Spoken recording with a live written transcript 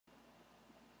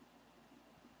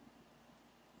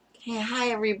Hey, hi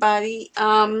everybody.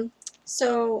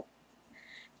 So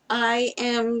I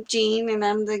am Jean and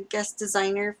I'm the guest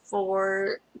designer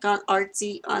for Gone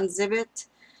Artsy on Zibbet,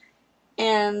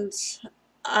 and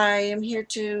I am here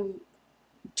to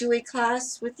do a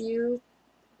class with you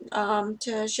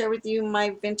to share with you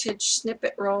my vintage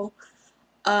snippet roll.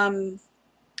 Um,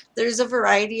 there's a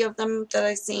variety of them that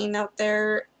I've seen out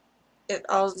there. It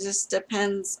all just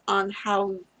depends on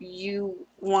how you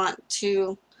want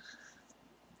to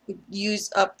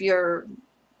use up your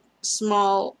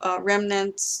small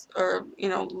remnants or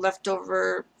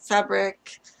leftover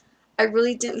fabric. I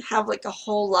really didn't have like a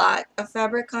whole lot of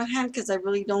fabric on hand because I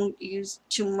really don't use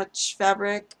too much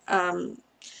fabric.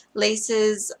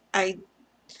 Laces, I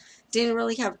didn't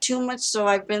really have too much, so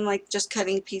I've been like just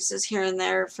cutting pieces here and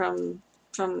there from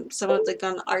some of the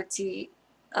Gun Artsy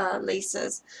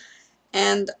laces.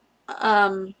 And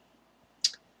um,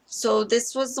 so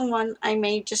this was the one I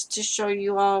made just to show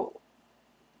you all,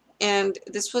 and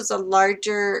this was a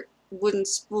larger wooden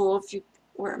spool. If you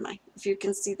where am I if you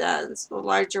can see that, it's a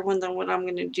larger one than what I'm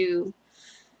going to do.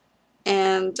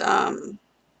 And I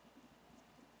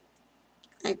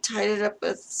tied it up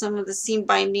with some of the seam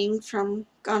binding from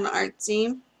Gone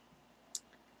Artsy.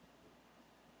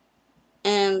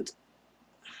 And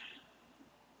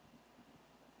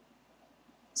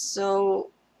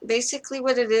so basically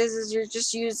what it is you're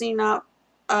just using up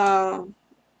uh,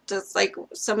 just like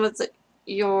some of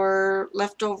your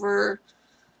leftover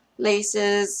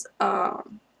laces.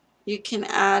 You can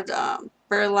add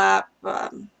burlap,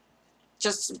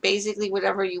 just basically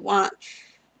whatever you want.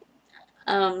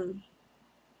 Um,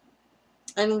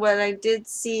 and what I did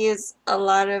see is a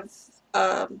lot of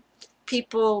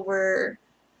people were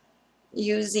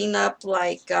using up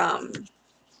like uh,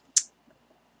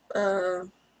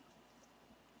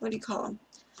 what do you call them?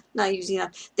 Not using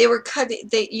up. They were cutting.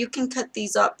 You can cut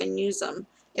these up and use them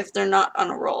if they're not on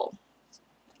a roll.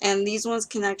 And these ones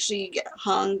can actually get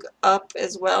hung up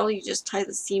as well. You just tie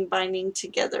the seam binding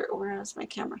together. Where's my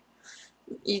camera?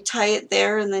 You tie it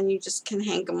there, and then you just can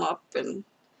hang them up. And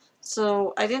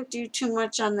so I didn't do too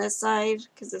much on this side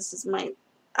because this is my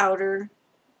outer.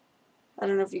 I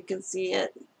don't know if you can see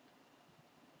it.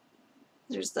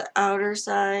 There's the outer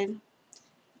side.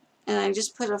 And I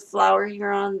just put a flower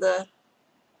here on the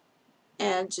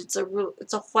edge. It's a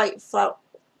white flower.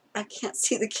 I can't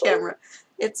see the camera.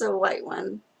 It's a white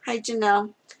one. Hi,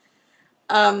 Janelle.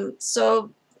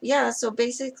 So yeah, so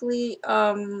basically,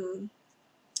 I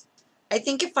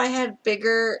think if I had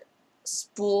bigger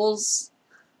spools,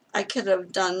 I could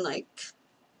have done like,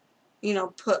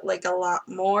 put like a lot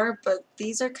more, but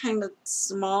these are kind of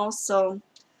small, so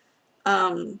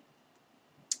um,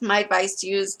 my advice to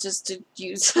you is just to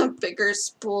use bigger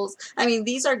spools. I mean,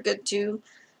 these are good too.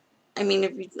 I mean,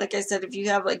 if you, like I said, if you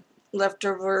have like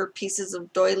leftover pieces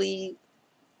of doilies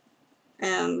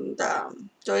and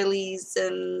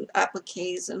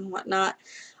appliques and whatnot,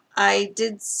 I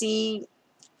did see,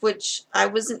 which I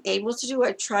wasn't able to do.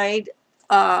 I tried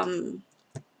um,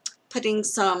 putting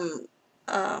some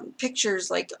pictures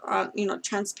like on,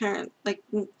 transparent, like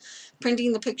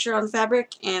printing the picture on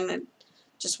fabric, and it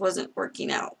just wasn't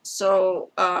working out. So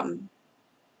I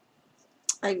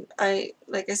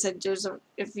like I said,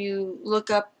 if you look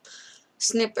up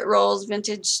snippet rolls,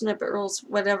 vintage snippet rolls,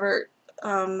 whatever,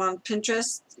 on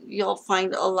Pinterest, you'll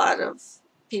find a lot of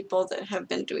people that have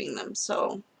been doing them.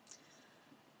 So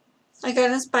I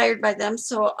got inspired by them,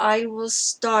 so I will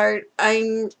start.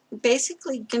 I'm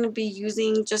basically going to be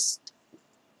using just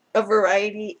a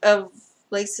variety of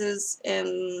laces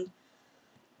and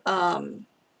um,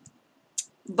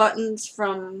 buttons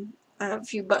from a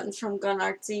few buttons from Gun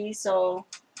Artsy. So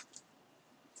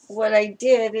what I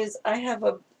did is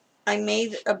I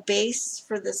made a base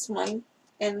for this one,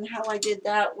 and how I did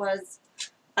that was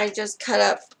I just cut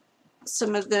up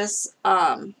some of this.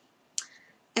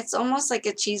 It's almost like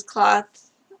a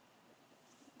cheesecloth.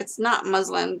 It's not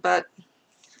muslin, but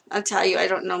I'll tell you, I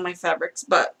don't know my fabrics,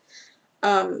 but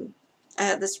I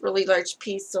had this really large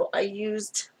piece, so I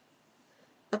used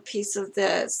a piece of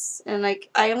this, and like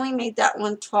I only made that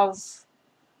one 12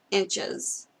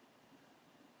 inches.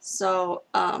 So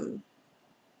let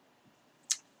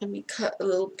me cut a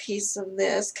little piece of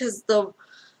this because the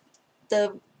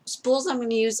spools I'm going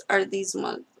to use are these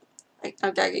ones. I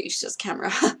gotta get used to this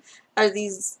camera. Are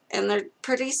these, and they're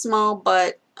pretty small,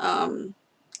 but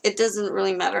it doesn't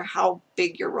really matter how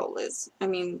big your roll is. I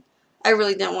mean, I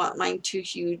really didn't want mine too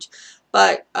huge,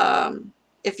 but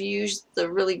if you use the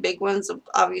really big ones,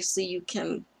 obviously you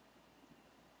can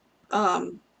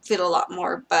fit a lot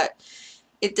more, but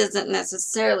it doesn't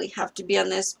necessarily have to be on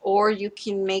this, or you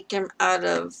can make them out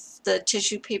of the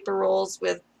tissue paper rolls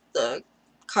with the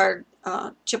card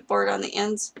chipboard on the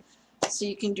ends, so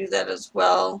you can do that as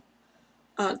well,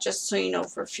 just so you know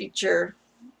for future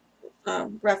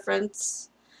reference.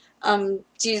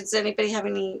 Does anybody have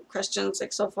any questions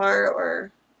like so far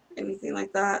or anything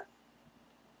like that?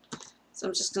 So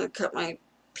I'm just going to cut my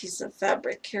piece of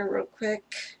fabric here real quick,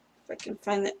 if I can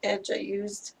find the edge I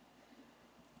used.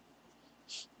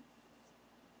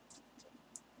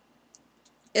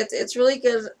 It's really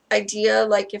good idea,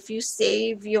 like if you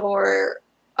save your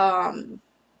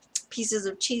pieces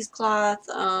of cheesecloth,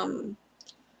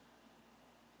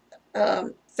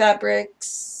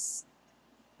 fabrics,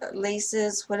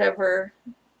 laces, whatever.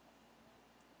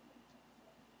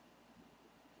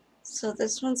 So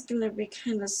this one's going to be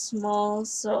kind of small,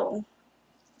 so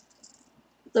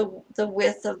the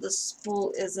width of the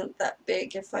spool isn't that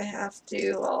big. If I have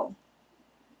to, I'll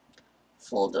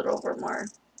fold it over more.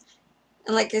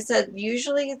 And like I said,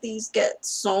 usually these get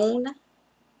sewn,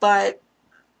 but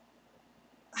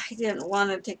I didn't want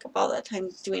to take up all that time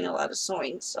doing a lot of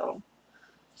sewing, so.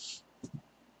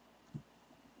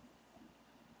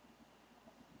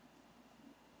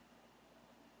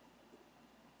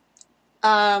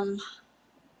 Um,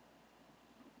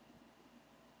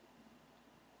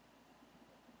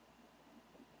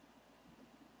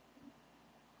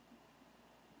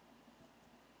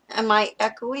 am I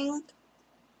echoing,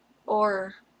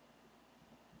 or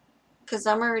because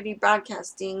I'm already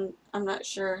broadcasting, I'm not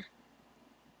sure.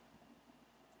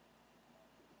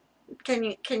 Can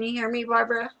you hear me,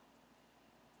 Barbara?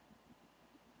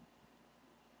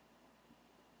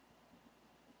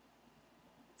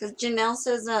 Because Janelle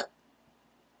says that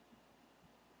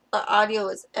the audio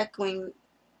is echoing.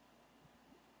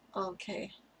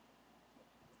 Okay.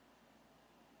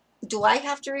 Do I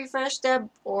have to refresh, Deb,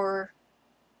 or?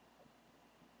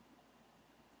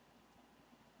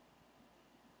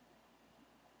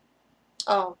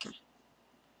 Oh, okay.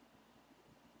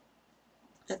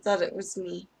 I thought it was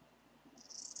me.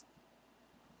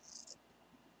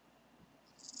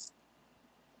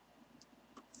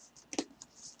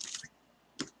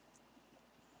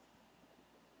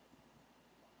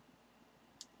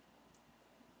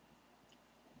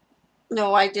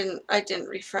 No, I didn't. I didn't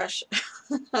refresh.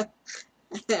 I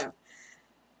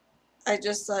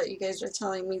just thought you guys were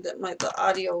telling me that the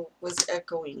audio was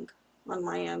echoing on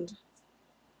my end.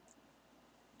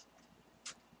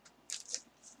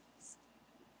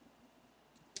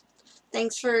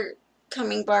 Thanks for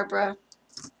coming, Barbara.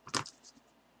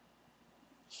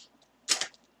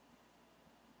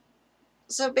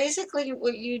 So basically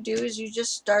what you do is you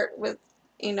just start with,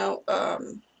 you know,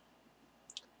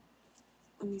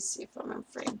 let me see if I'm in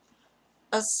frame.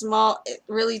 A small, it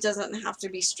really doesn't have to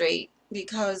be straight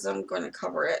because I'm going to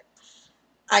cover it.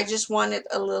 I just wanted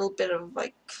a little bit of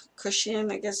like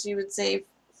cushion, I guess you would say,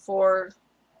 for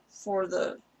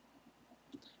the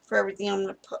for everything I'm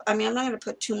going to put. I mean, I'm not going to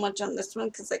put too much on this one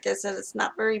because like I said, it's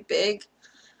not very big.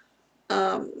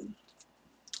 I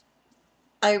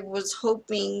was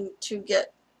hoping to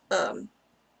get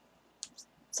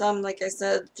some, like I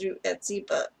said, through Etsy,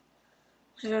 but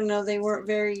I don't know, they weren't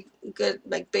very good,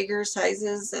 like bigger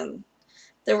sizes, and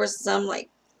there were some like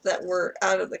that were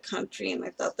out of the country, and I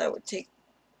thought that would take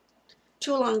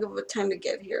too long of a time to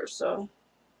get here. So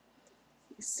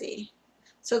let's see.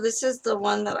 So this is the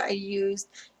one that I used.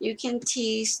 You can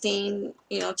tea stain,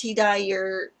 you know, tea dye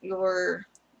your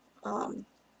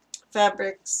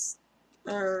fabrics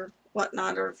or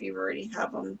whatnot, or if you already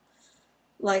have them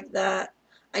like that.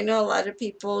 I know a lot of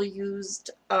people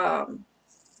used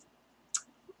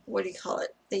what do you call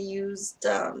it? They used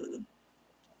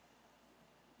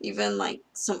even like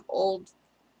some old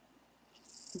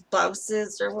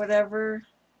blouses or whatever.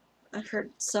 I heard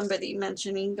somebody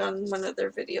mentioning on one of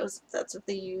their videos that's what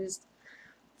they used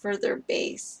for their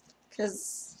base,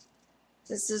 because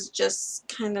this is just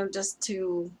kind of just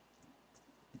to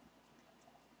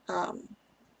um,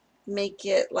 make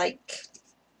it like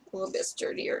a little bit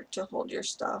sturdier to hold your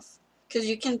stuff, because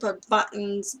you can put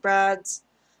buttons, brads,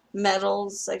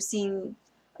 medals. I've seen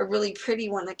a really pretty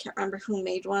one. I can't remember who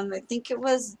made one. I think it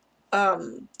was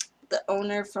the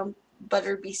owner from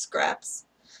Butterbee Scraps.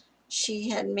 She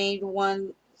had made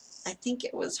one. I think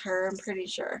it was her. I'm pretty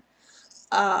sure.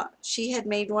 She had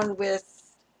made one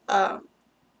with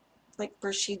like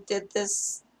where she did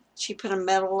this. She put a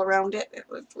medal around it. It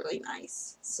looked really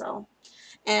nice. So,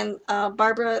 and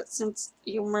Barbara, since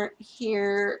you weren't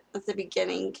here at the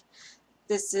beginning,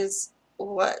 this is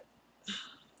what,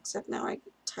 except now I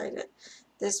tied it.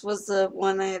 This was the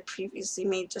one I had previously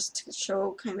made just to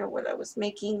show kind of what I was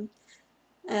making.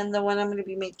 And the one I'm going to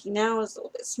be making now is a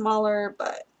little bit smaller,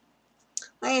 but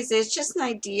like I say, it's just an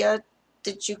idea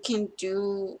that you can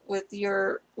do with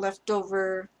your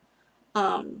leftover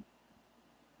um,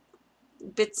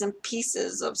 bits and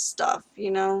pieces of stuff,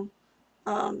 you know.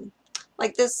 Um,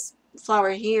 like this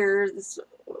flower here, this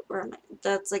where am I?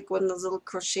 That's like one of those little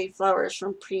crochet flowers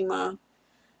from Prima.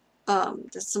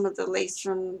 There's some of the lace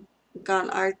from Gone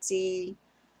Artsy.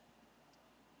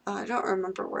 I don't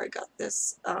remember where I got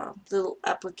this little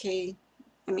applique.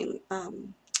 I mean,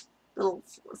 little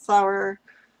flower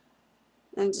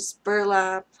and just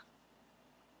burlap.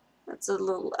 That's a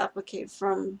little applique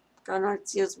from Gone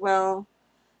Artsy as well.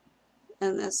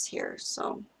 And this here.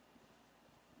 So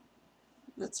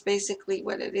that's basically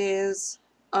what it is.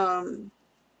 Um,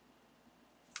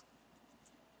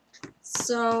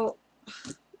 so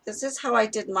this is how I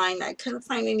did mine. I couldn't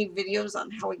find any videos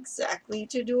on how exactly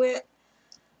to do it.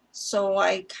 So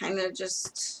I kind of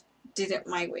just did it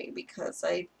my way because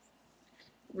I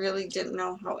really didn't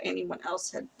know how anyone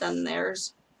else had done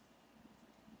theirs.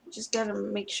 Just got to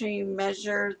make sure you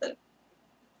measure that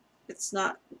it's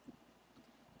not,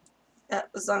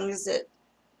 as long as it,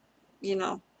 you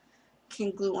know,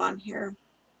 can glue on here.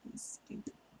 Let's see.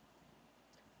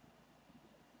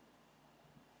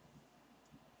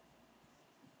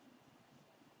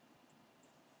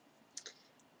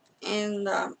 And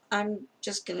I'm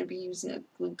just going to be using a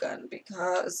glue gun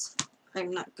because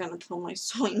I'm not going to pull my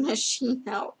sewing machine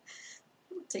out.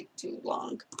 It'll take too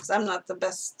long because I'm not the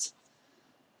best.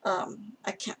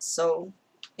 I can't sew,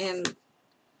 and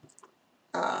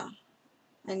I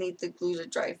need the glue to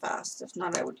dry fast. If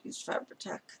not, I would use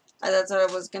Fabri-Tac. That's what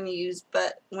I was going to use,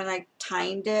 but when I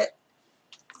timed it,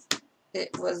 it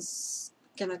was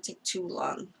going to take too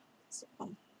long. So.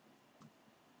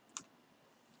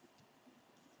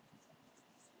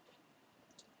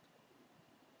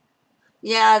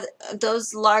 Yeah,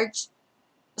 those large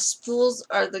spools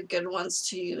are the good ones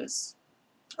to use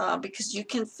because you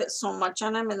can fit so much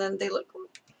on them, and then they look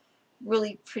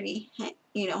really pretty,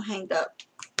 you know, hanged up.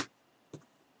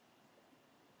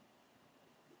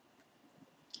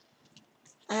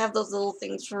 I have those little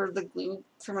things for the glue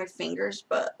for my fingers,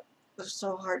 but they're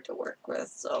so hard to work with,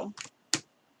 so.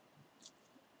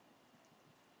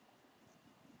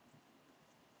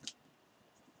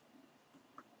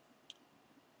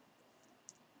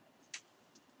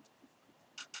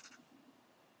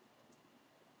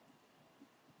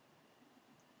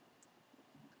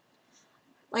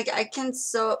 Like I can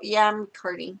sew, yeah, I'm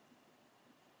recording.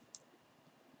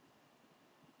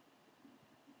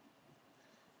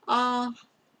 Oh,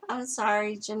 I'm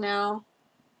sorry, Janelle.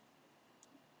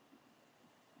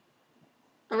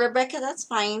 Rebecca, that's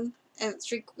fine.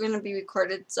 It's going to be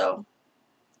recorded, so.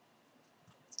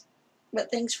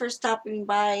 But thanks for stopping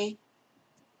by.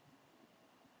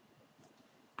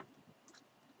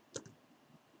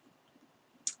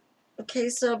 Okay,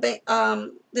 so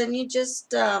then you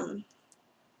just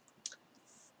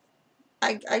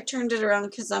I turned it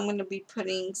around because I'm going to be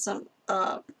putting some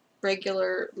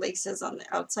regular laces on the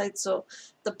outside. So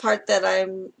the part that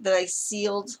I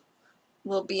sealed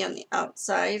will be on the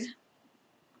outside,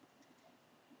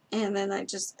 and then I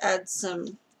just add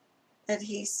some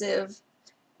adhesive.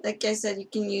 Like I said, you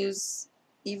can use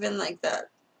even like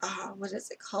that. What is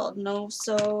it called? No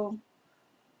sew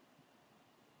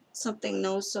something.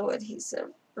 No sew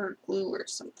adhesive or glue or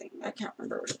something. I can't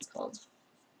remember what it's called.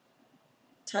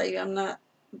 Tell you, I'm not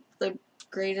the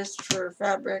greatest for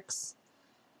fabrics.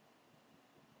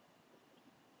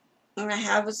 And I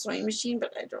have a sewing machine,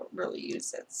 but I don't really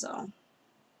use it, so.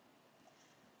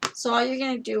 So all you're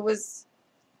going to do is,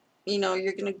 you know,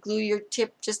 you're going to glue your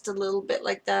tip just a little bit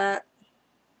like that.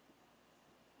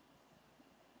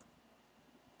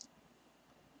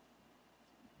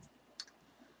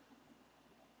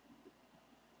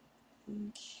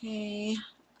 Okay.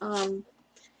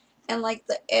 And like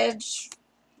the edge,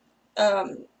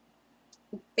 um,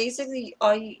 basically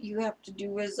all you have to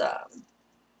do is,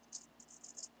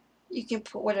 you can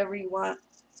put whatever you want,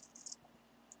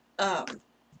 um,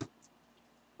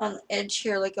 on the edge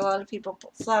here. Like a lot of people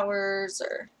put flowers,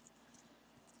 or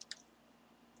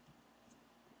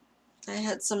I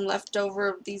had some leftover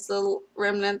of these little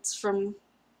remnants from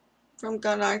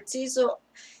Gone Artsy. So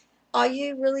all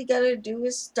you really gotta do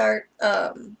is start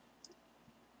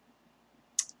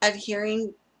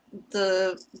adhering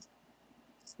the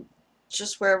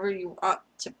just wherever you want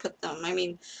to put them. I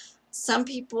mean, some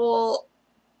people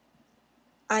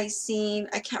I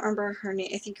can't remember her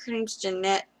name. I think her name's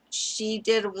Jeanette. She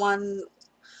did one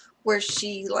where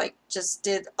she like just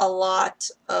did a lot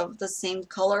of the same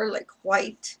color, like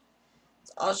white.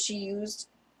 That's all she used,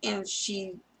 and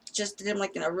she just did them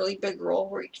like in a really big roll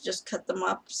where you could just cut them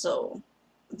up. So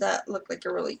that looked like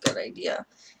a really good idea.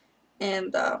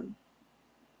 And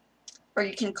or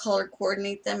you can color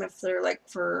coordinate them if they're like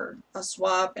for a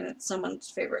swap and it's someone's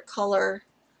favorite color.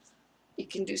 You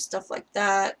can do stuff like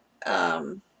that.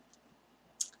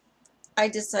 I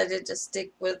decided to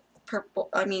stick with purple,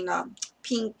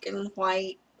 pink and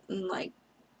white and like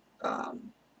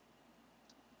um,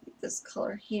 this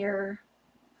color here.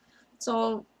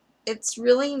 So it's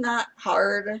really not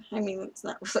hard. I mean, it's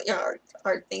not really a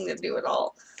hard thing to do at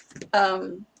all.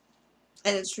 And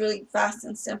it's really fast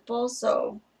and simple.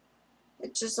 So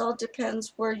it just all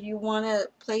depends where you want to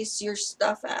place your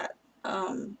stuff at.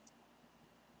 Um,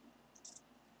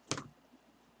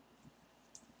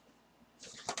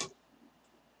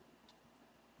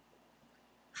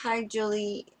 Hi,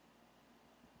 Julie.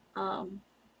 Um,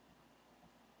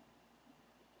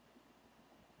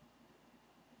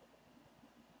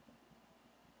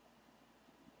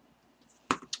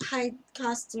 Hi,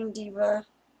 Costume Diva.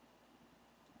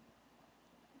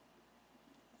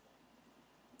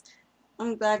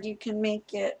 I'm glad you can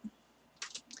make it.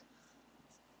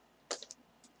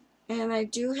 And I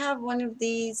do have one of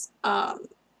these,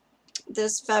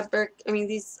 this fabric,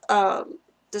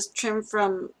 this trim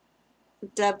from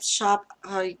Deb's shop.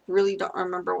 I really don't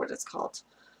remember what it's called.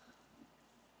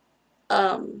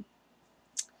 Um,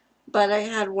 but I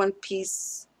had one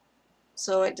piece,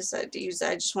 so I decided to use it.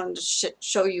 I just wanted to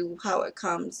show you how it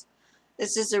comes.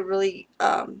 This is a really,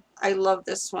 I love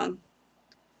this one.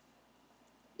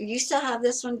 You still have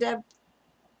this one, Deb?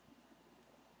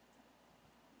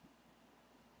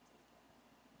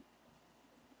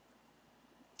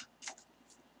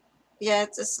 Yeah,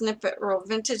 it's a snippet roll,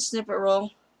 vintage snippet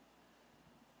roll.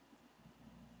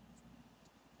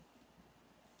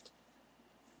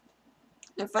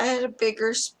 If I had a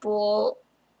bigger spool,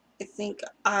 I think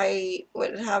I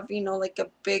would have, like a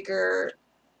bigger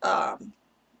um,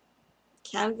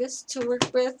 canvas to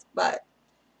work with, but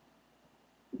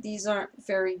these aren't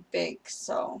very big,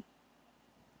 so.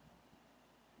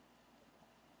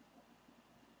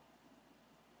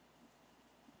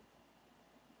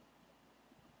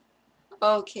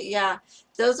 Okay, yeah,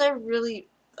 those are really,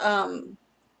 what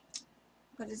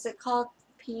is it called?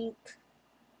 Pink.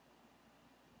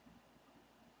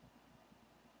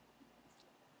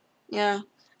 Yeah,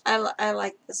 I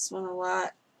like this one a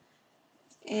lot.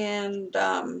 And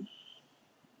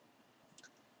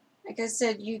like I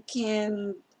said,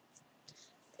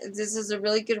 this is a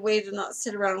really good way to not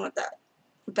sit around with that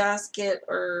basket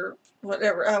or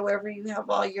whatever, however you have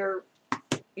all your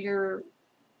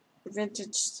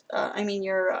vintage,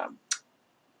 your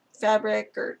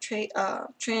fabric or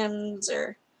trims,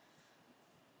 or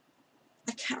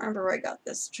I can't remember where I got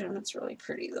this trim. It's really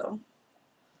pretty though.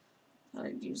 Thought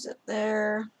I'd use it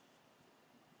there.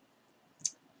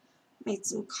 Made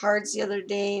some cards the other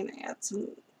day and I had some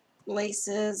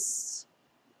laces.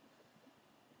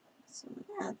 So I'm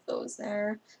gonna add those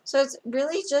there. So it's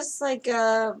really just like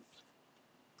a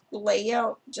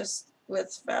layout just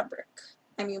with fabric.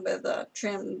 With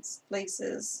trims,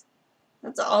 laces.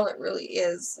 That's all it really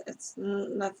is. It's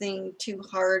nothing too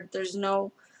hard. There's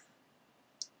no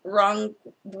wrong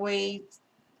way.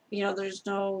 There's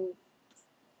no,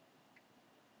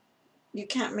 you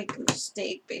can't make a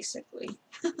mistake basically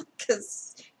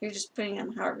because you're just putting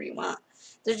them however you want.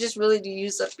 They're just really to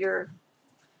use up your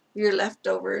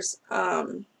leftovers.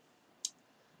 And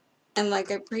like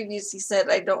I previously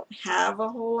said, I don't have a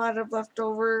whole lot of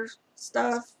leftover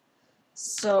stuff,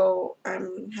 so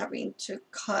I'm having to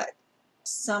cut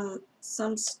some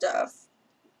stuff.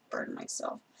 Burn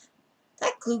myself.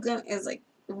 That glue gun is like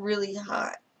really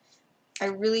hot.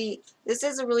 This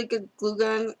is a really good glue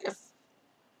gun. If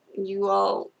you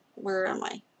all, where am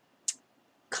I?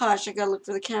 Gosh, I gotta look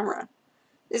for the camera.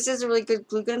 This is a really good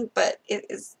glue gun, but it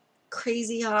is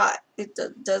crazy hot. It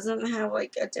doesn't have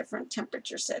like a different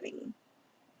temperature setting.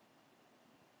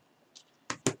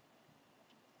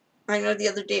 I know the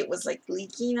other day it was like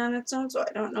leaking on its own, so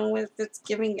I don't know if it's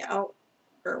giving out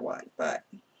or what, but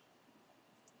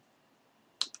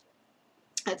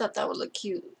I thought that would look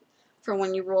cute for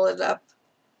when you roll it up.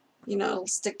 It'll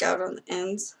stick out on the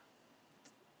ends.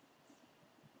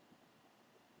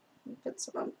 Put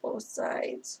some on both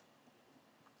sides.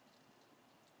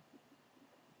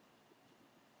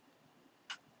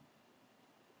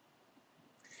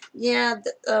 Yeah,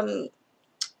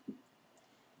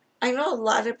 I know a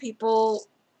lot of people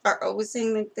are always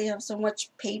saying that they have so much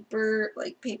paper,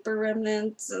 like paper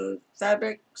remnants and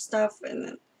fabric stuff,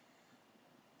 and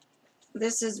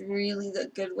this is really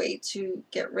the good way to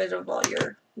get rid of all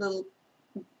your little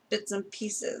bits and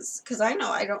pieces. Because I know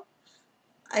I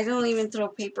don't even throw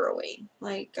paper away.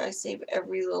 Like, I save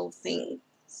every little thing.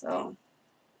 So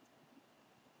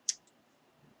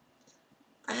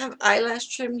I have eyelash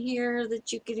trim here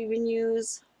that you could even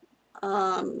use.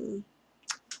 You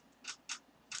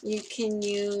can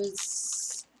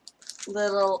use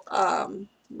little,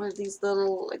 what are these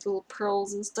little, like little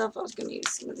pearls and stuff? I was going to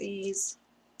use some of these.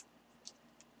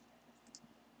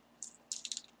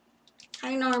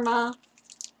 Hi, Norma.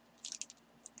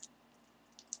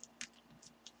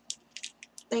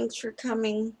 Thanks for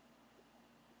coming.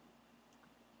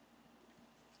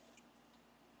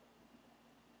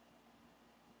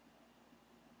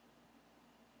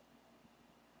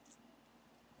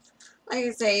 Like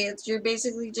I say, it's you're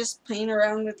basically just playing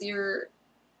around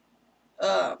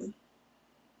um,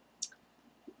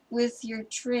 with your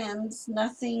trims.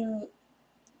 Nothing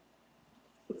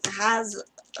has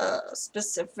a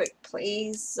specific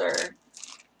place or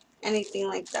anything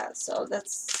like that. So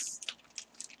that's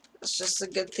just a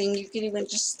good thing. You can even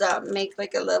just make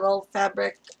like a little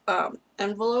fabric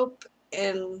envelope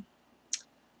and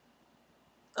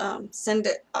send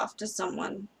it off to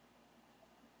someone,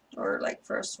 or like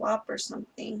for a swap or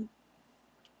something.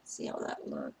 See how that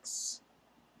looks.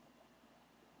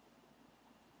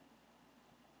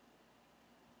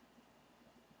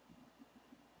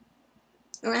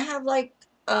 And I have like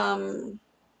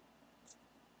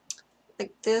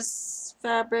this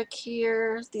fabric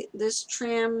here, this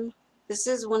trim. This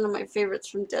is one of my favorites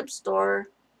from Deb's store.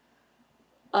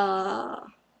 I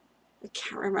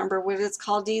can't remember what it's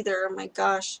called either. Oh my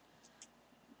gosh.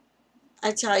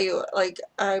 I tell you, like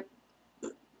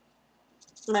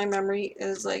my memory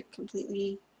is like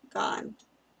completely gone.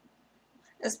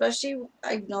 Especially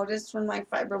I've noticed when my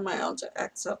fibromyalgia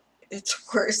acts up,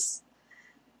 it's worse.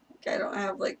 Like I don't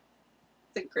have like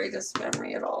the greatest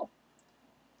memory at all.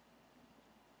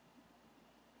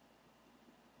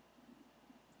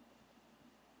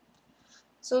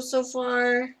 So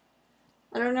far,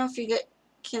 I don't know if you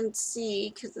can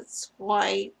see because it's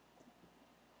white.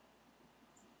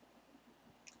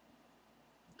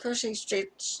 Crochet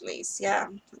stitch lace, yeah,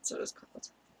 that's what it's called.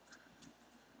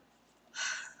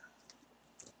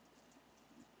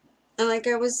 And like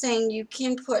I was saying, you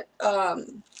can put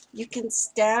you can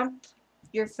stamp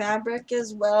your fabric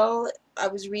as well. I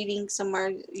was reading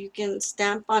somewhere you can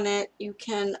stamp on it. You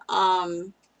can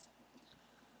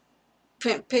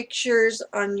print pictures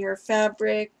on your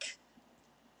fabric.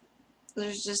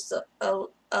 There's just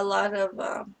a lot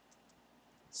of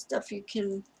stuff you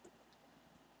can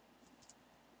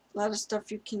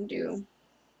do.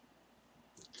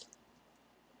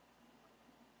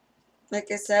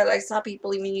 Like I said, I saw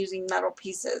people even using metal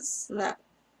pieces. And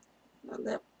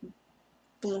that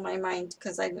blew my mind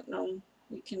because I didn't know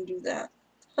you can do that.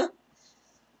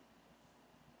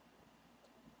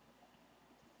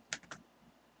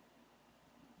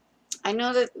 I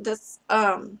know that this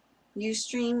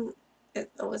Ustream, it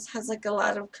always has like a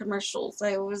lot of commercials.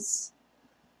 I always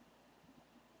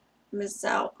miss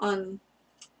out on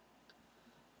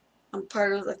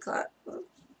part of the class.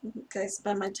 I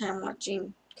spend my time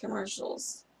watching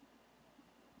commercials.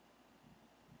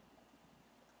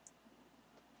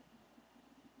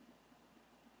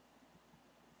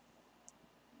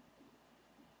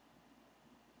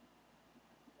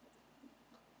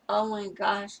 Oh my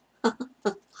gosh,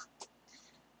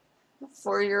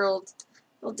 4-year-old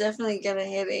will definitely get a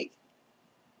headache.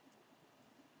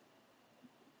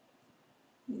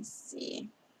 Let me see.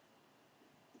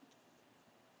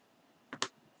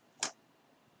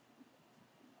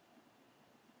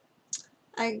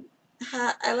 I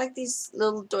I like these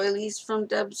little doilies from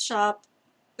Deb's shop.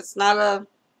 It's not a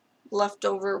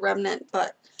leftover remnant,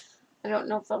 but I don't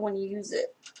know if I want to use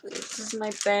it. This is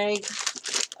my bag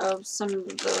of some of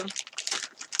the,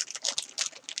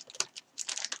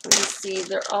 let me see,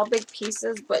 they're all big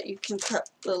pieces, but you can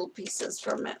cut little pieces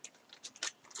from it.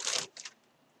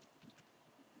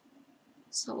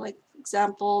 So like, for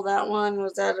example, that one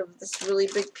was out of this really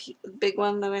big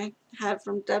one that I had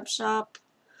from Deb's shop.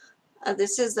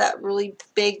 This is that really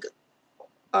big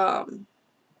um,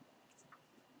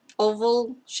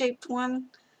 oval shaped one.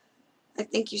 I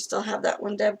think you still have that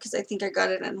one, Deb, because I think I got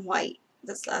it in white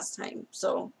this last time.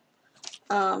 So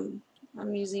I'm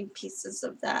using pieces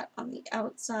of that on the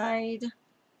outside.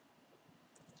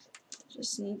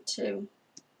 Just need to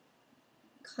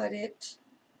cut it.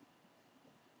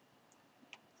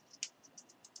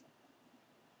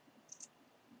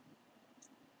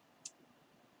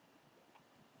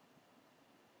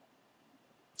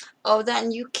 Oh, that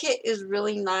new kit is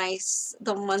really nice.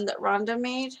 The one that Rhonda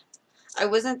made. I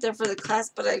wasn't there for the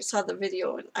class, but I saw the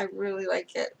video and I really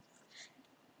like it.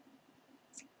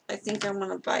 I think I'm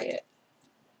gonna buy it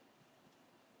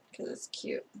because it's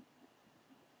cute.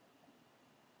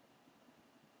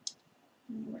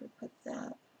 Where to put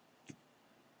that?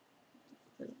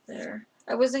 there.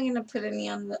 I wasn't going to put any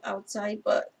on the outside,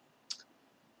 but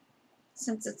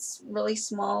since it's really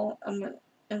small,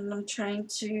 I'm trying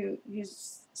to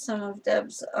use some of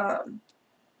Deb's,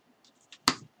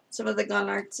 some of the Gone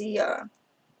Artsy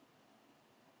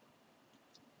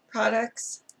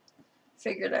products.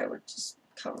 Figured I would just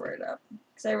cover it up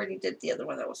because I already did the other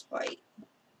one that was white.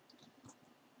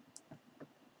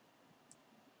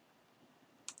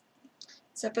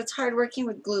 Except it's hard working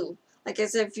with glue. Like I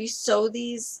said, if you sew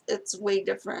these, it's way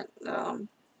different. I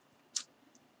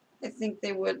think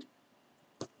they would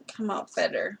come out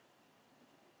better.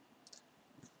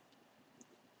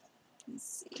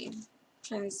 Let's see. I'm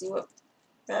trying to see what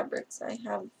fabrics I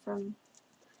have from,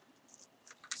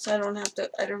 so I don't have to,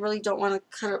 I really don't want to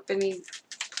cut up any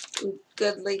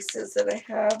good laces that I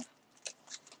have.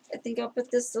 I think I'll put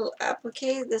this little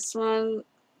applique. This one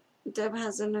Deb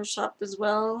has in her shop as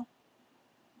well.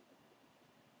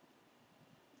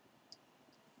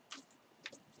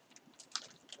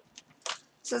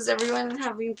 So is everyone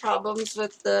having problems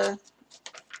with the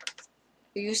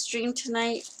Ustream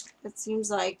tonight? It seems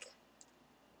like.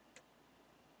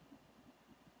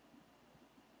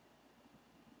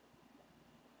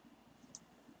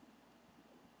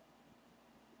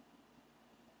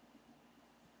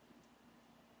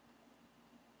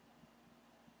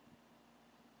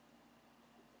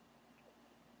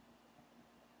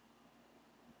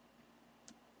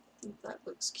 I think that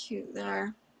looks cute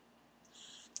there.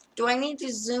 Do I need to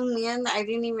zoom in? I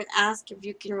didn't even ask if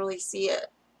you can really see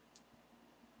it.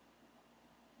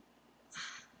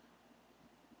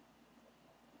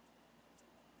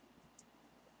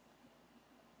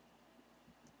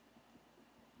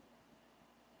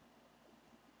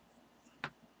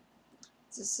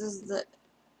 This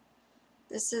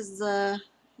is the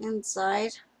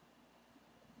inside,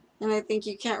 and I think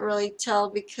you can't really tell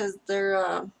because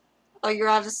they're oh, you're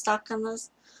out of stock on this?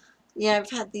 Yeah,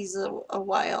 I've had these a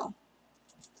while.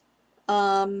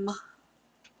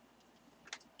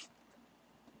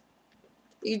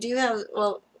 You do have,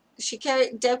 well,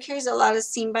 Deb carries a lot of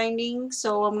seam binding,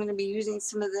 so I'm going to be using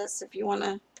some of this. If you want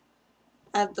to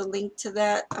add the link to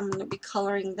that, I'm going to be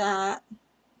coloring that.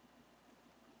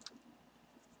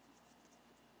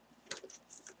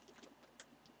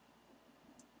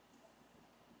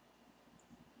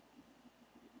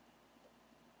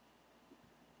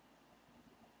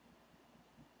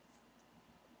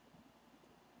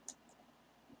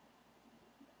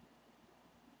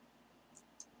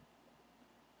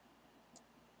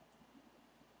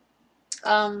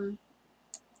 Um,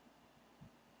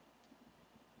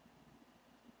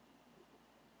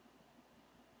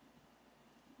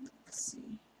 let's see.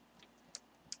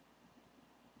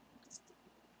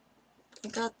 I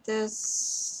got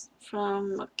this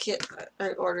from a kit I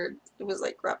ordered. It was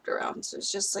like wrapped around, so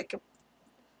it's just like a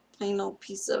plain old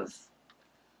piece of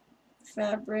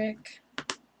fabric,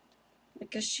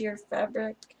 like a sheer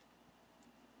fabric.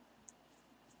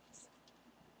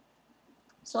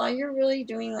 So all you're really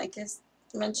doing, like I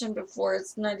mentioned before,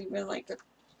 it's not even like a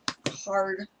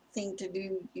hard thing to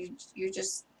do. You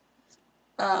just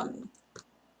kind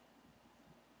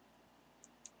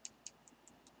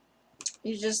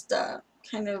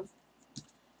of,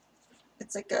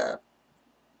 it's like a,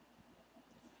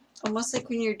 almost like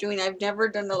when you're doing, I've never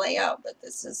done a layout, but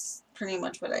this is pretty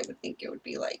much what I would think it would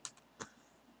be like.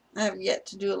 I have yet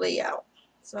to do a layout,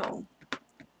 so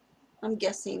I'm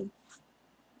guessing.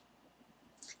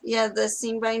 Yeah, the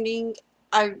seam binding,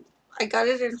 I I got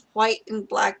it in white and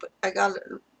black, but I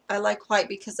like white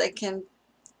because I can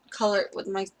color it with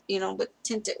my,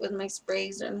 tint it with my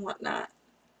sprays and whatnot.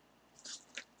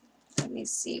 Let me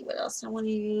see what else I want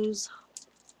to use.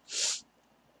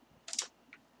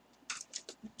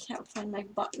 I can't find my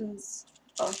buttons.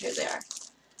 Oh, here they are.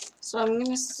 So I'm going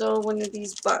to sew one of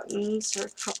these buttons, or a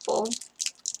couple.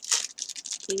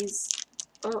 These,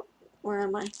 oh, where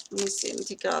am I? Let me see, let me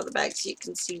take it out of the bag so you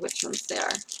can see which ones they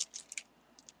are.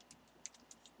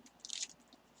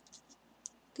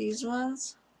 These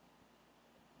ones.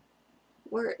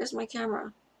 Where is my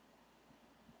camera?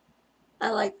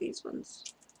 I like these ones.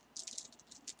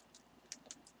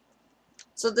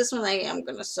 So this one I am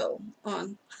going to sew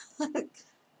on. I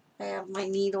have my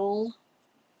needle.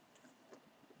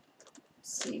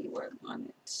 Let's see where I'm on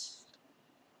it.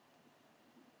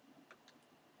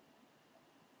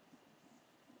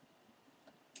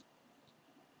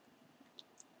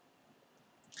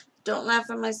 Don't laugh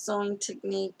at my sewing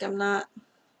technique. I'm not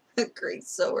a great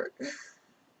sewer.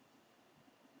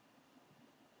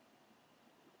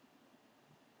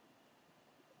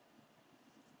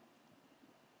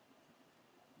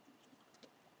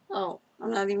 Oh,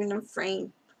 I'm not even in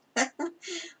frame.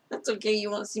 That's okay,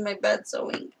 you won't see my bed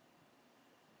sewing.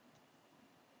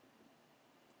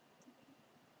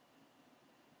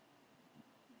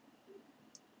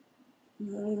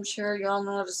 I'm sure y'all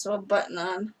know how to sew a button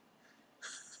on.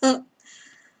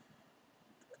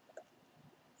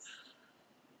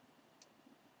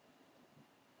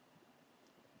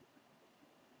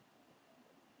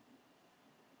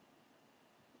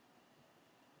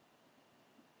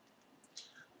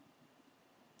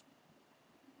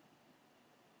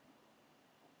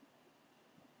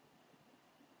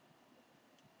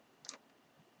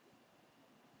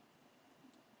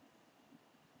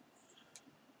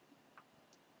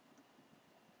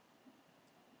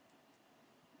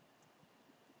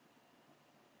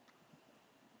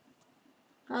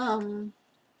 Um,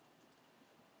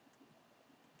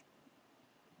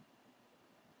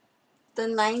 the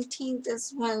 19th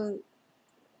is when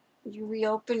you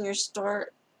reopen your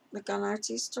store, the Gun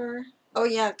Artsy store. Oh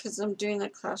yeah, because I'm doing a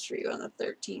class for you on the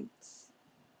 13th.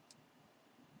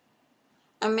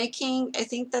 I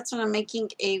think that's when I'm making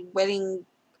a wedding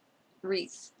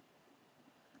wreath.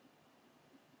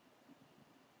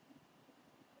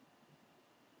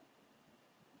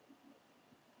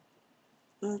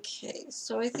 Okay,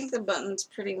 so I think the button's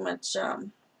pretty much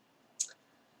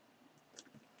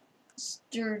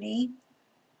sturdy.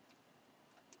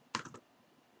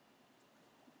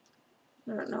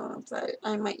 I don't know if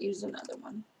I might use another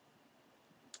one.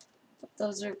 But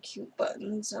those are cute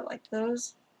buttons. I like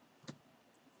those.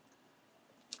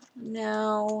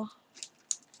 Now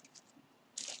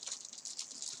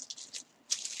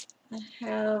I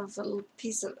have a little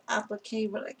piece of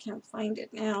applique, but I can't find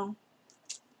it now.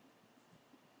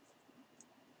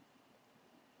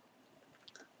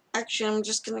 Actually, I'm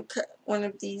just gonna cut one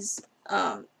of these.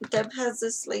 Deb has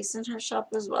this lace in her shop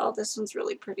as well. This one's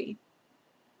really pretty.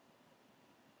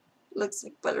 Looks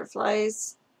like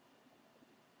butterflies.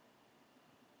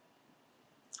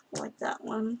 I like that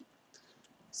one.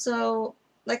 So,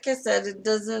 like I said, it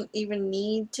doesn't even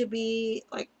need to be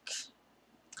like,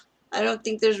 I don't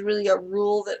think there's really a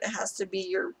rule that it has to be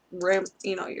your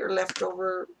your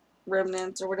leftover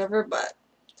remnants or whatever, but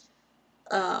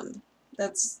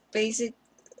that's basic.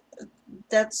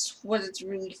 That's what it's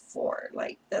really for.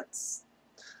 Like, that's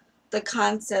the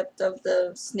concept of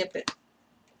the snippet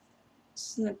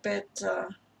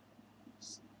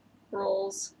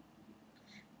rolls.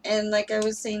 And like I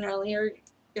was saying earlier,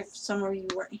 if some of you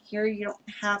weren't here, you don't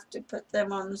have to put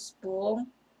them on the spool.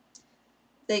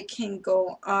 They can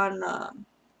go on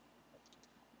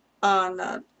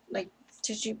like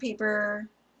tissue paper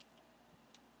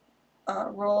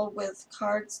roll with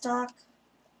cardstock.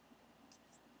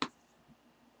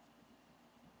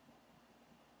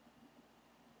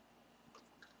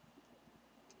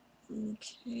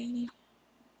 Okay.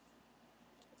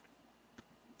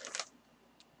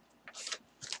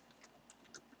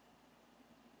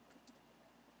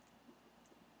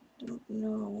 Don't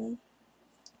know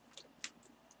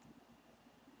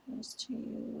what else to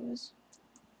use.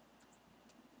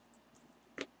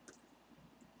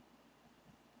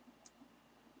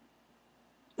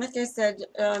 Like I said,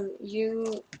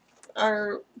 you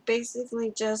are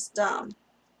basically just I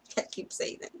keep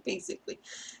saying it, basically.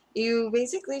 You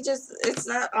basically just, it's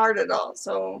not art at all.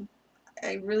 So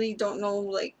I really don't know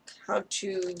like how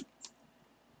to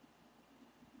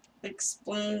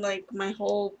explain like my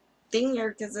whole thing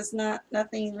here, because it's uh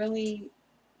nothing really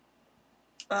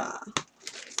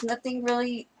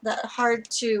that hard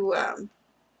to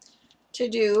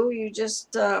do. You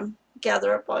just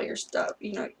gather up all your stuff,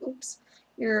 you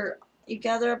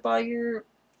gather up all your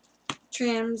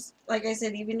trims. Like I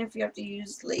said, even if you have to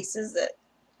use laces that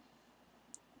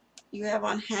you have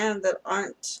on hand that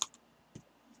aren't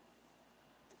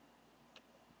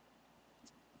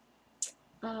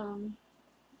um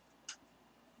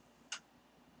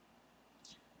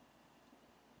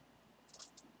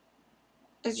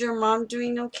is your mom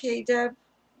doing okay, Deb?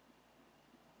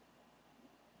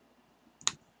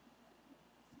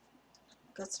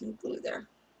 Got some glue there.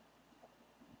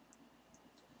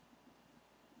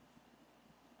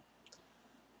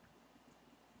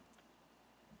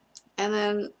 And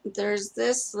then there's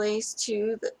this lace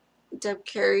too that Deb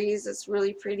carries. It's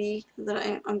really pretty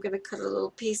that I'm going to cut a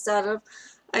little piece out of.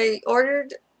 I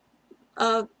ordered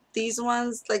uh, these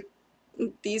ones, like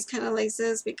these kind of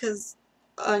laces, because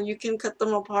you can cut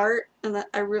them apart, and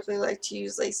I really like to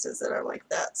use laces that are like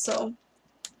that. So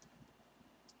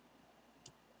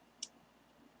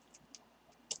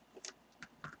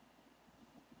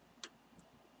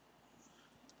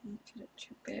don't get it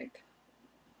too big.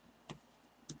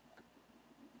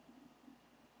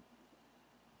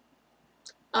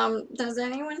 Does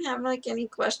anyone have like any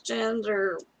questions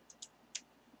or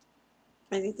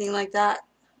anything like that?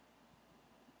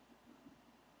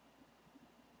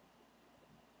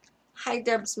 Hi,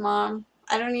 Deb's mom.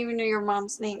 I don't even know your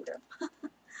mom's name, though.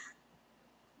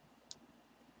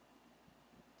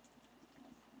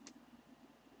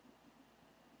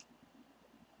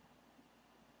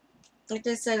 Like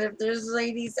I said, if there's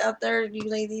ladies out there, you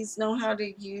ladies know how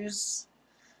to use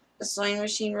a sewing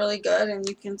machine really good and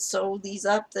you can sew these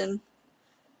up, then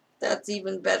that's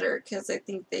even better because I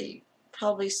think they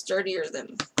probably sturdier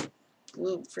than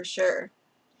glue for sure.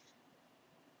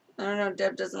 I don't know,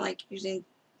 Deb doesn't like using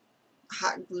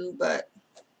hot glue, but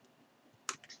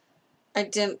I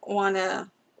didn't want to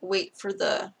wait for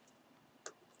the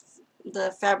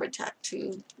fabric tack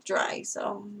to dry,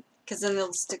 so because then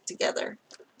it'll stick together.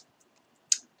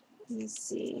 Let me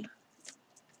see.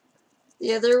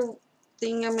 The other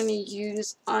thing I'm going to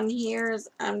use on here is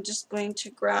I'm just going to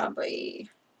grab what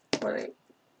I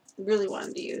really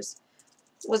wanted to use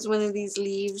was one of these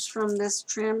leaves from this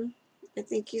trim. I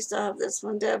think you still have this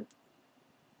one, Deb.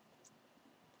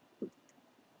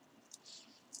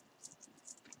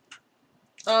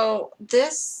 Oh,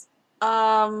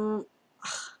 um,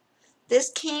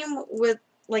 this came with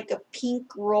like a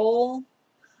pink roll.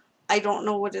 I don't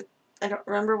know what I don't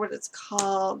remember what it's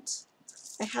called.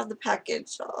 I have the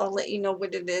package. I'll let you know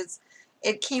what it is.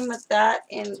 It came with that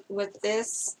and with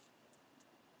this.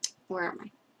 Where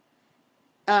am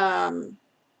I?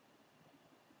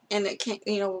 And it came,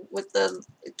 with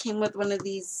it came with one of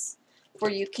these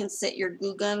where you can set your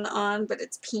glue gun on, but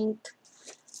it's pink,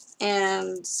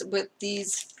 and with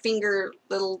these finger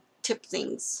little tip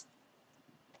things,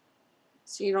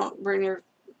 so you don't burn your.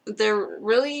 They're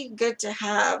really good to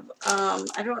have.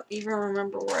 I don't even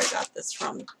remember where I got this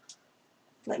from.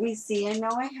 Let me see. I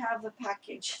know I have the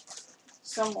package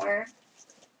somewhere.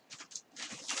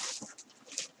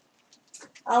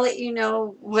 I'll let you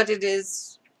know what it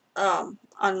is on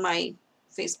my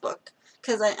Facebook,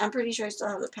 because I'm pretty sure I still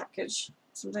have the package.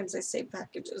 Sometimes I save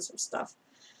packages of stuff.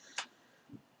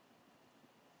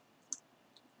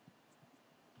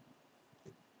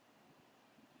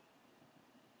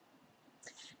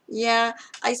 Yeah,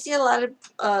 I see a lot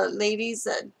of ladies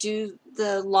that do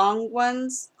the long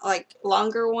ones, like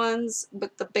longer ones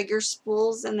with the bigger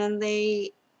spools, and then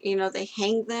they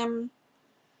hang them,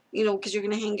 because you're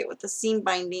going to hang it with the seam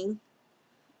binding.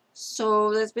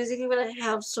 So that's basically what I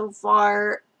have so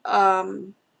far. I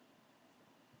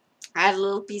had a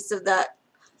little piece of that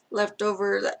left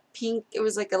over, that pink. It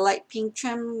was like a light pink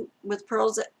trim with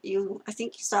pearls that I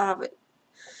think you still have it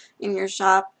in your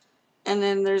shop. And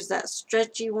then there's that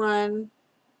stretchy one.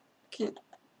 Can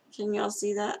y'all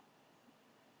see that?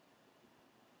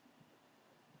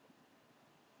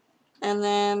 And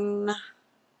then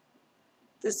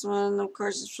this one, of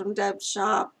course, is from Deb's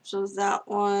shop. So that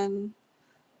one,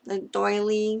 the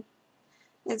doily.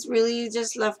 It's really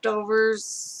just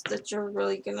leftovers that you're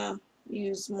really gonna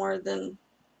use more than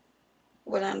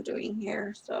what I'm doing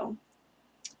here. So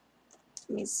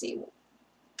let me see.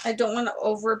 I don't want to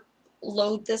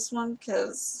overload this one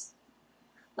because,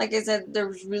 like I said,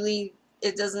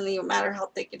 it doesn't even matter how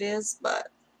thick it is.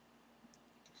 But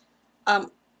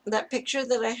um, that picture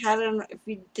that I had, on, if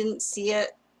you didn't see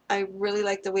it, I really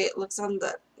like the way it looks on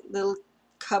the little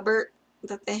cupboard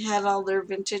that they had all their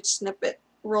vintage snippet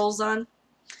rolls on.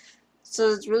 So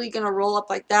it's really going to roll up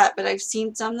like that, but I've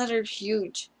seen some that are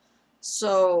huge.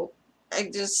 So I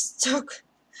just took,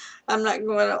 I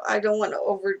don't want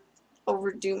to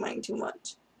overdo mine too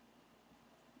much.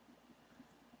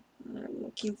 I'm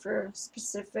looking for a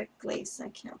specific lace. I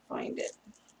can't find it.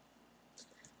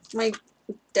 My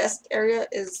desk area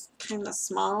is kind of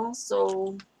small,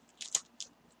 so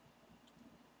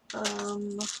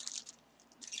um,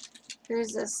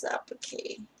 here's this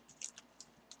applique.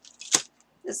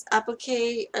 This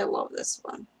applique, I love this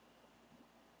one.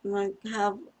 I'm going to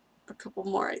have a couple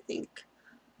more, I think.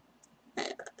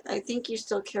 I think you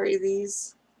still carry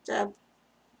these, Deb.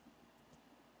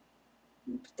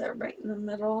 Put that right in the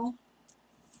middle.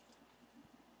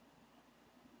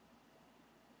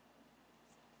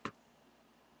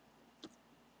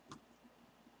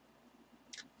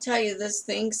 Tell you, this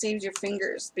thing saves your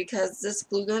fingers because this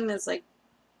glue gun is like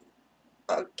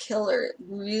a killer. It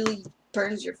really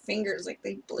burns your fingers, like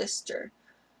they blister.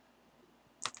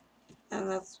 And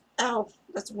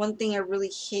that's one thing I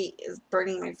really hate, is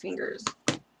burning my fingers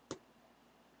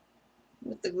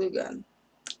with the glue gun.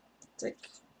 It's like,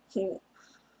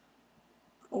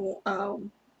 what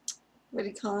do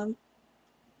you call them?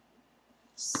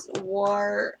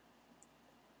 War,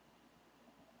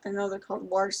 I know they're called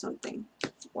war something.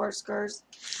 War scars.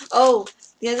 Oh,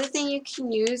 the other thing you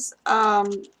can use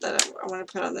that I want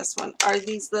to put on this one are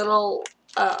these little,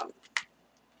 I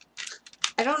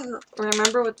don't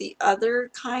remember what the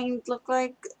other kind look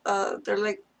like. They're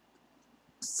like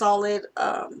solid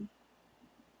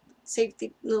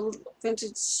safety, little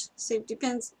vintage safety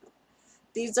pins.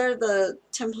 These are the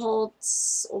Tim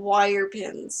Holtz wire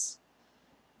pins,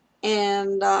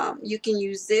 and you can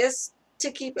use this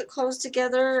to keep it close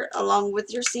together along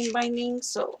with your seam binding.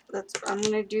 So that's what I'm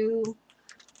gonna do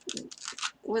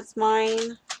with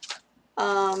mine.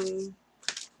 Let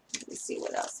me see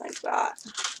what else I got.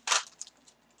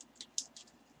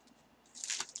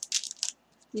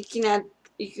 You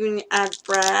can add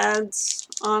brads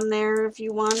on there if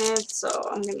you wanted, so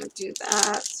I'm gonna do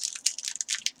that.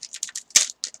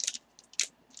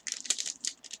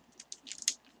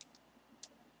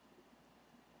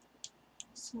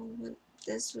 So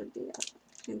this would be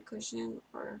a pin cushion,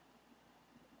 or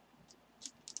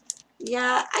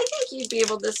yeah, I think you'd be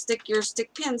able to stick your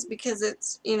stick pins because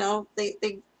it's, you know, they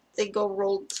go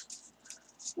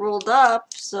rolled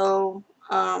up, so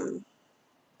I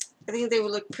think they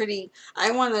would look pretty.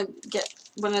 I want to get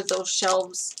one of those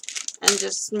shelves and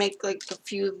just make like a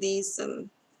few of these, and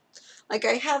like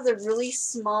I have the really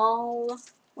small,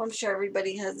 well, I'm sure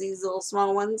everybody has these little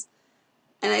small ones,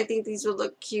 and I think these would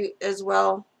look cute as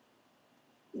well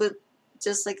with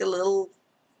just like a little,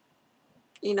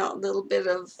 you know, a little bit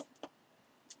of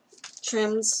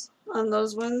trims on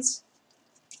those ones.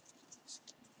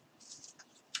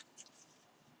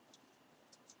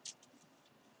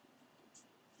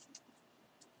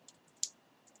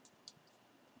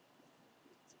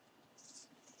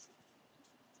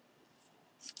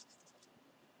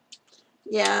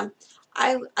 Yeah,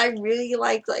 I really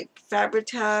like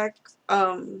Fabri-Tac.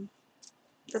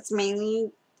 That's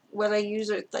mainly what I use.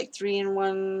 It's like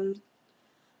 3-in-1.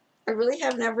 I really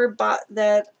have never bought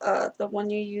that the one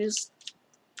you use.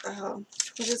 What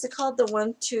is it called? The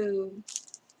one to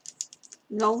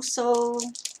no sew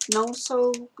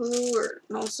glue or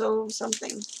no sew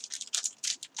something.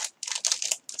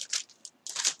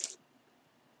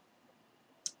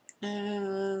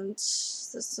 And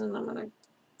this one I'm gonna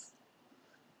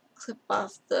clip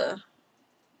off those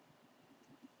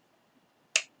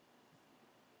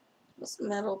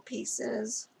metal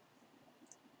pieces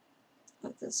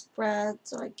with this brad,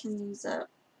 so I can use that.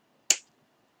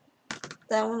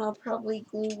 That one I'll probably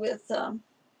glue with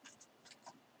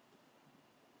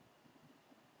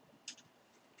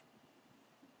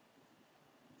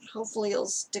hopefully it'll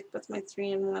stick with my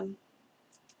 3-in-1.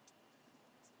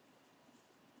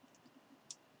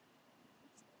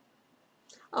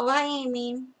 Oh, hi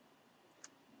Amy.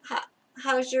 How,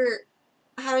 how's your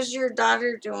how's your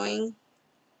daughter doing?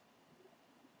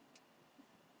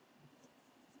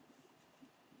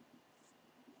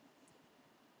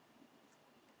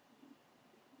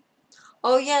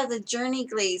 Oh yeah, the Journey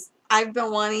glaze. I've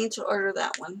been wanting to order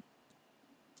that one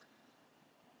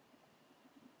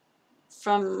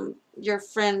from your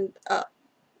friend.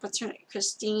 What's her name?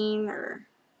 Christine, or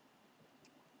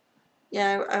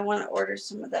yeah, I want to order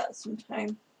some of that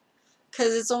sometime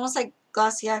because it's almost like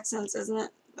glossy accents, isn't it?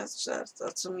 That's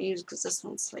what I'm using because this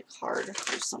one's like hard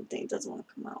or something. It doesn't want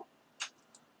to come out.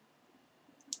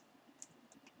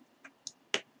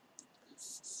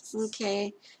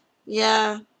 Okay,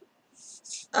 yeah.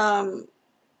 Um,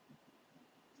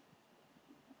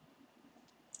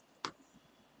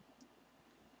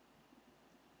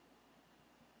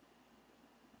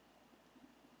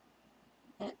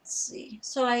 let's see.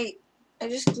 So I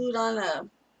just glued on a.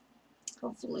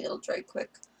 Hopefully it'll dry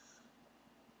quick.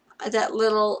 That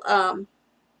little I don't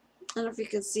know if you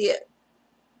can see it.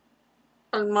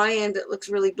 On my end it looks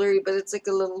really blurry, but it's like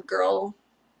a little girl.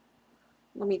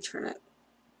 Let me turn it.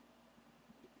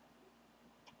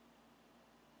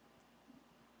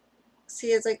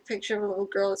 See, it's like a picture of a little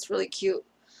girl. It's really cute.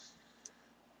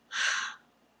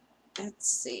 Let's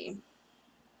see.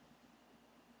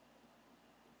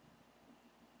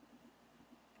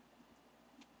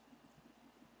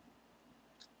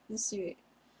 Let's see.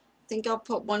 I think I'll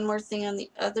put one more thing on the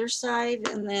other side,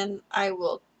 and then I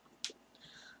will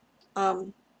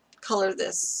um, color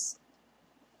this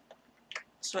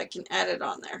so I can add it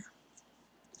on there.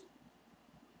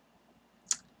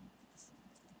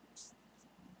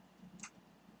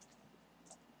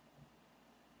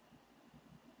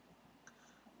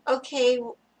 Okay.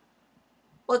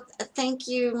 Well, thank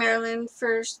you, Marilyn,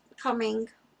 for coming.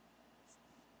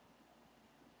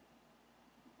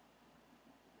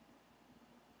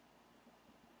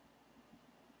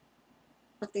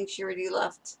 I think she already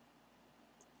left.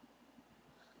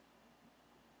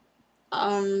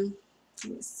 Let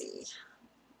me see.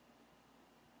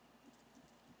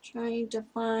 Trying to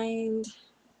find.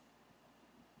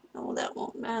 No, that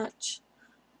won't match.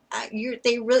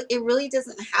 It really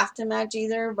doesn't have to match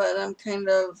either, but I'm kind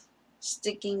of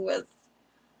sticking with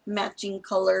matching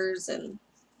colors and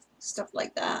stuff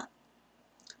like that.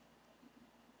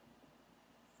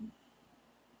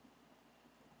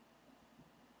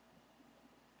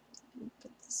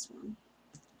 Put this one.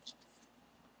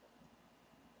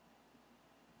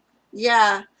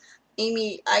 Yeah,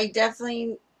 Amy, I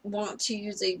definitely want to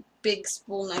use a big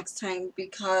spool next time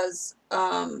because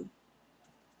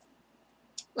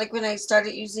like when I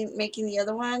started making the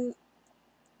other one,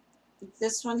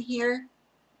 this one here,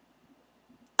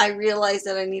 I realized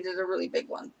that I needed a really big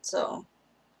one. So,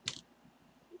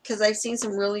 because I've seen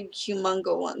some really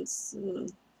humongo ones.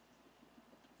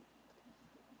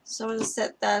 So I'm going to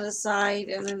set that aside,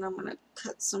 and then I'm going to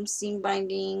cut some seam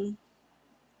binding.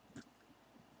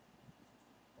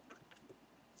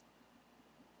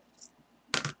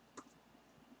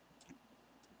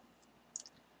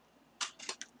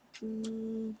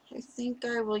 I think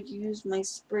I will use my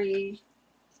spray.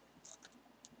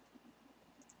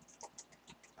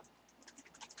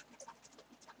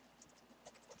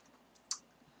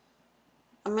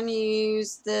 I'm going to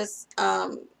use this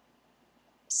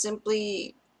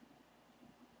Simply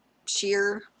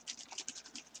Sheer.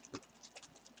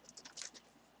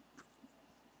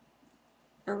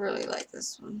 I really like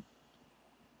this one.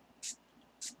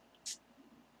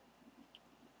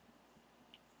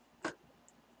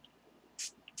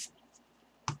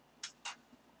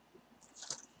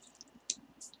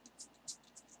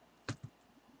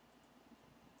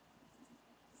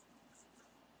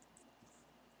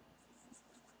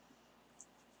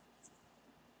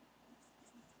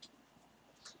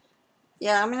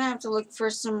 Yeah, I'm going to have to look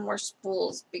for some more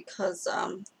spools because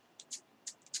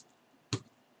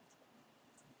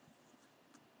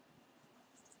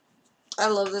I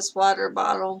love this water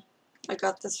bottle. I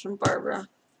got this from Barbara.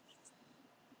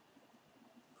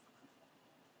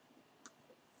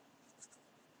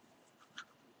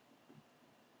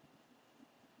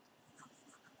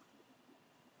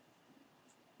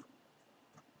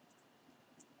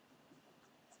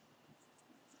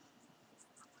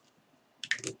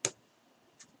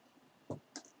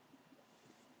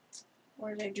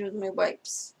 What did I do with my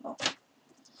wipes? Oh.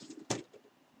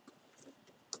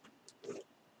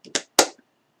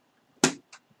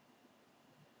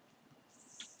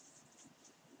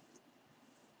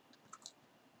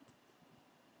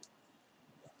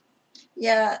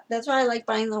 Yeah, that's why I like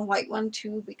buying the white one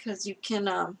too, because you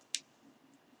can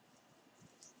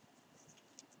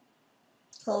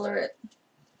color it.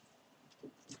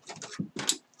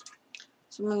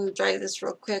 So I'm going to dry this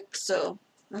real quick, so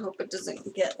I hope it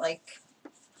doesn't get like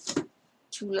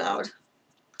too loud.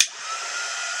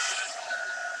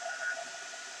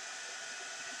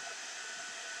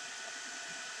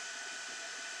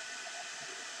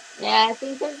 Yeah, I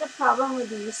think there's a problem with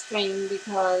the strain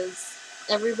because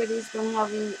everybody's been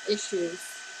having issues.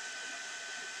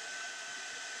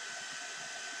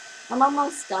 I'm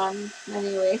almost done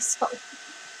anyway, so.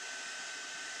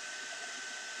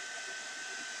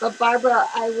 But Barbara,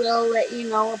 I will let you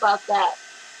know about that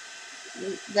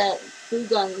glue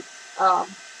gun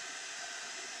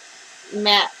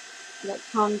mat that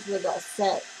comes with a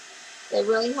set. It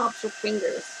really helps your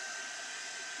fingers.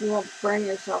 You won't burn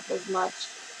yourself as much.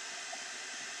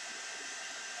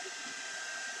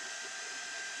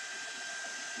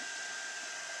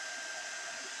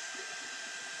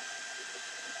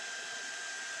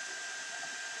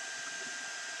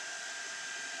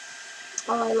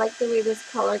 Oh, I like the way this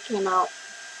color came out.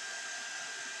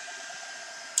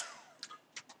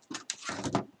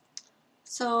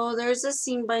 So there's a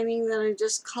seam binding that I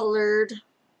just colored.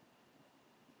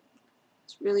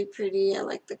 It's really pretty. I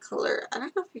like the color. I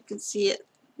don't know if you can see it.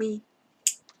 Can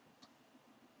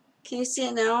you see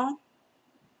it now?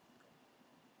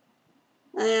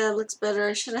 Yeah, it looks better.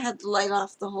 I should have had the light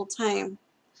off the whole time.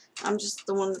 I'm just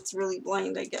the one that's really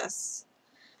blind, I guess.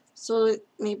 So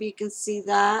maybe you can see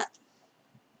that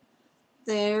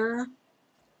there.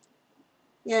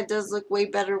 Yeah, it does look way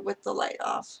better with the light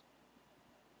off.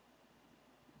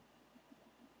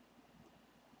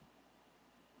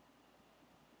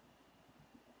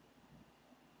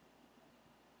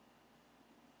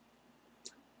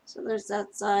 So there's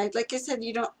that side. Like I said,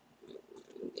 you don't,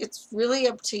 it's really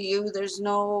up to you. There's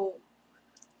no,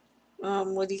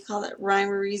 what do you call it, rhyme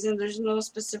or reason. There's no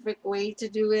specific way to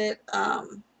do it. I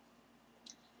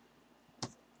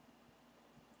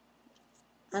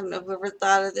don't know, whoever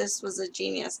thought of this was a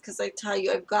genius, because I tell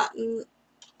you, I've gotten,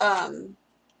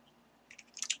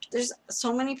 there's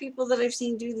so many people that I've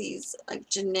seen do these, like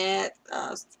Jeanette,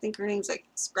 I think her name's like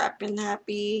Scrappin'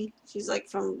 Happy. She's like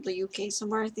from the UK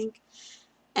somewhere, I think.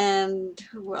 And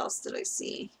who else did I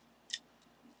see?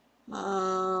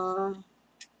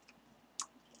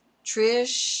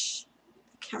 Trish,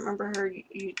 I can't remember her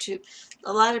YouTube.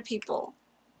 A lot of people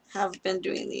have been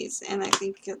doing these, and I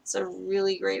think it's a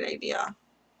really great idea.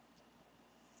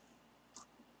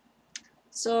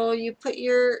 So you put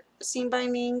your seam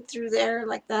binding through there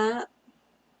like that.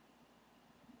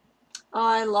 Oh,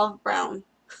 I love brown.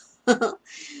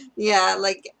 Yeah,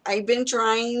 like I've been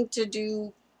trying to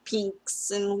do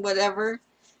pinks and whatever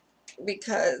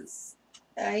because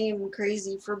I am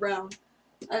crazy for brown.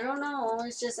 I don't know,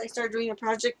 it's just I started doing a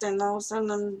project and all of a sudden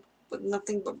I'm with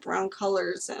nothing but brown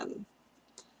colors, and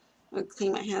I'm gonna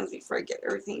clean my hands before I get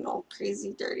everything all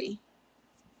crazy dirty.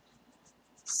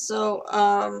 So,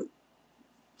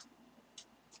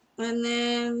 and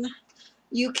then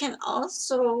you can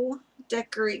also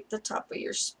decorate the top of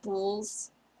your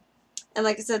spools. And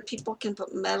like I said, people can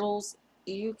put metals.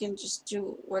 You can just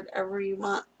do whatever you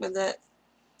want with it.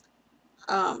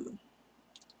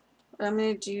 What I'm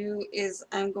going to do is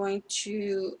I'm going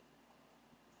to,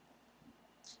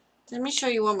 let me show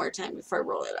you one more time before I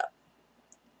roll it up.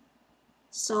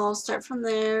 So I'll start from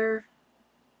there,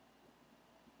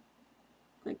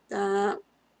 like that.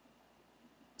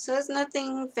 So it's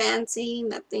nothing fancy,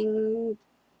 nothing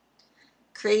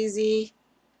crazy,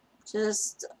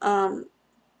 just,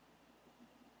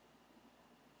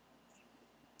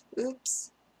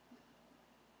 oops.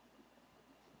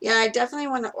 Yeah, I definitely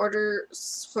want to order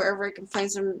wherever I can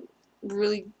find some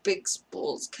really big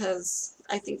spools because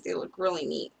I think they look really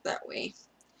neat that way.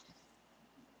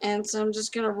 And so I'm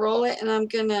just going to roll it, and I'm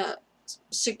going to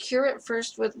secure it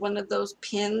first with one of those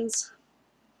pins.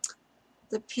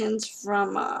 The pins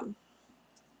from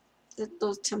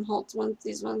those Tim Holtz ones,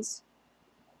 these ones.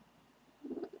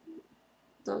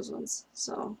 Those ones.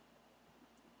 So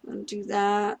I'm going to do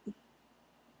that.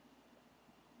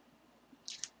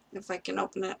 If I can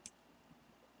open it.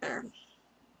 There. I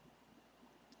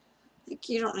think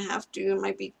you don't have to. It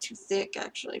might be too thick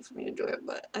actually for me to do it,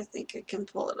 but I think I can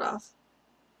pull it off.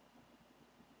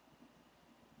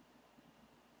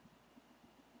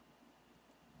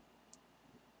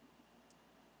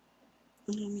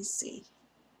 Let me see.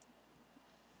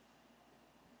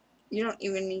 You don't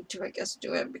even need to, I guess,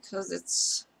 do it because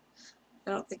it's,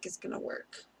 I don't think it's going to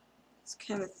work. It's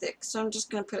kind of thick, so I'm just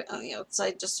going to put it on the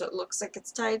outside just so it looks like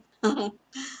it's tied.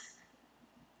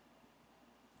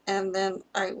 And then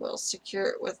I will secure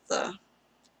it with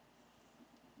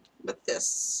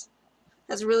this.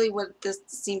 That's really what this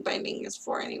seam binding is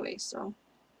for anyway, so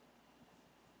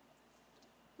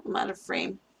I'm out of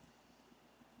frame.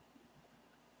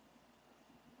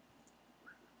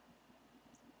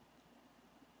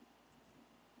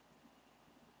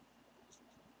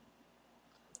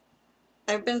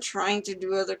 I've been trying to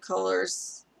do other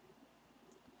colors.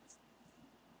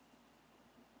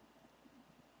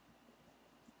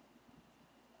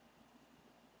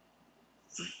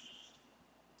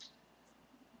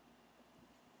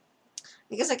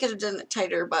 I guess I could have done it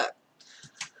tighter, but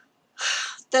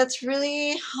that's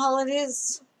really all it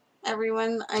is,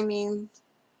 everyone. I mean,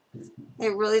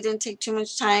 it really didn't take too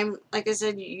much time. Like I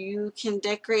said, you can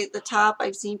decorate the top.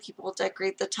 I've seen people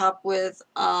decorate the top with,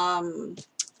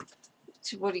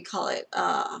 what do you call it?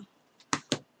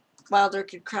 Wild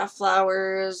Orchid Craft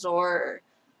flowers or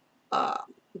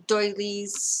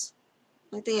doilies.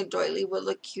 I think a doily would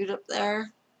look cute up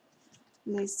there.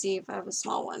 Let me see if I have a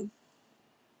small one.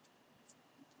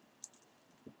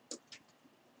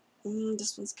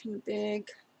 This one's kind of big.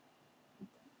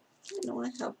 I know I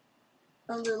have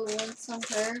a little one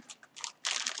somewhere.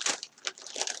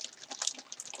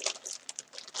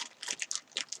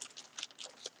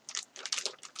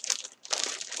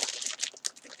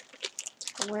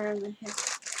 Where in the heck?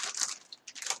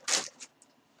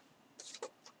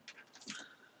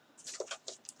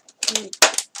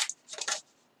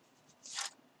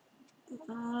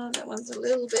 That one's a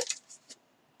little bit,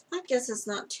 I guess it's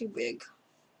not too big.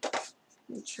 Let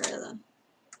me try that.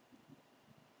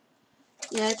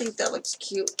 Yeah, I think that looks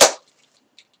cute.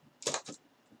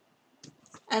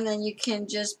 And then you can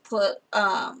just put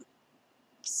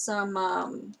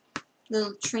some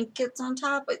little trinkets on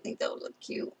top. I think that would look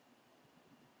cute.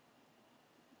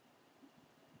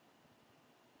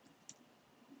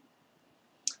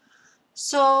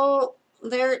 So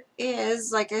there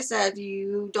is, like I said,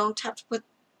 you don't have to put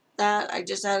that. I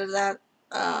just added that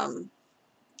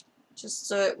just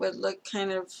so it would look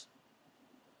kind of,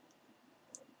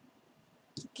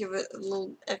 give it a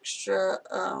little extra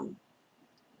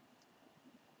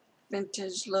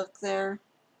vintage look there.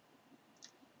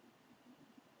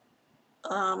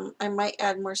 I might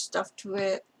add more stuff to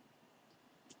it,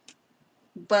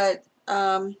 but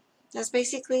that's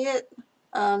basically it.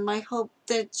 I hope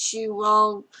that you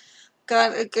all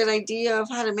got a good idea of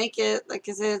how to make it. Like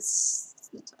I said,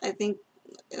 I think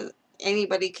uh,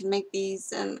 anybody can make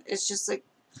these, and it's just like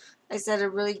I said, a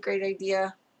really great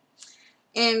idea.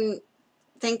 And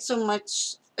thanks so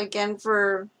much again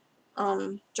for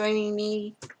joining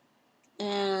me.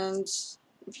 And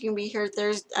if you can be here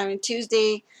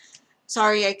Tuesday,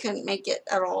 sorry I couldn't make it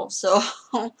at all. So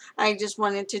I just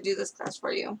wanted to do this class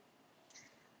for you.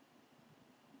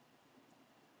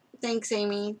 Thanks,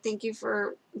 Amy. Thank you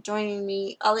for joining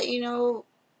me. I'll let you know.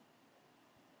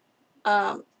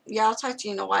 Yeah, I'll talk to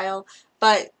you in a while.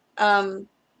 But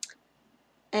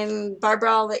and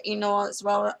Barbara, I'll let you know as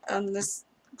well on this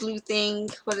glue thing,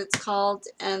 what it's called,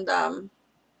 and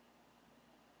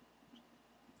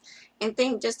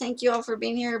thank you all for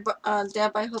being here.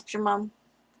 Deb, I hope your mom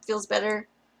feels better.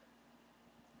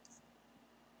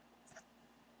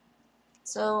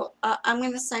 So I'm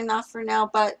gonna sign off for now,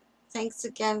 but thanks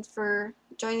again for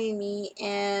joining me,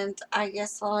 and I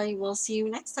guess I will see you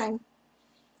next time.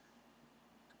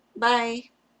 Bye.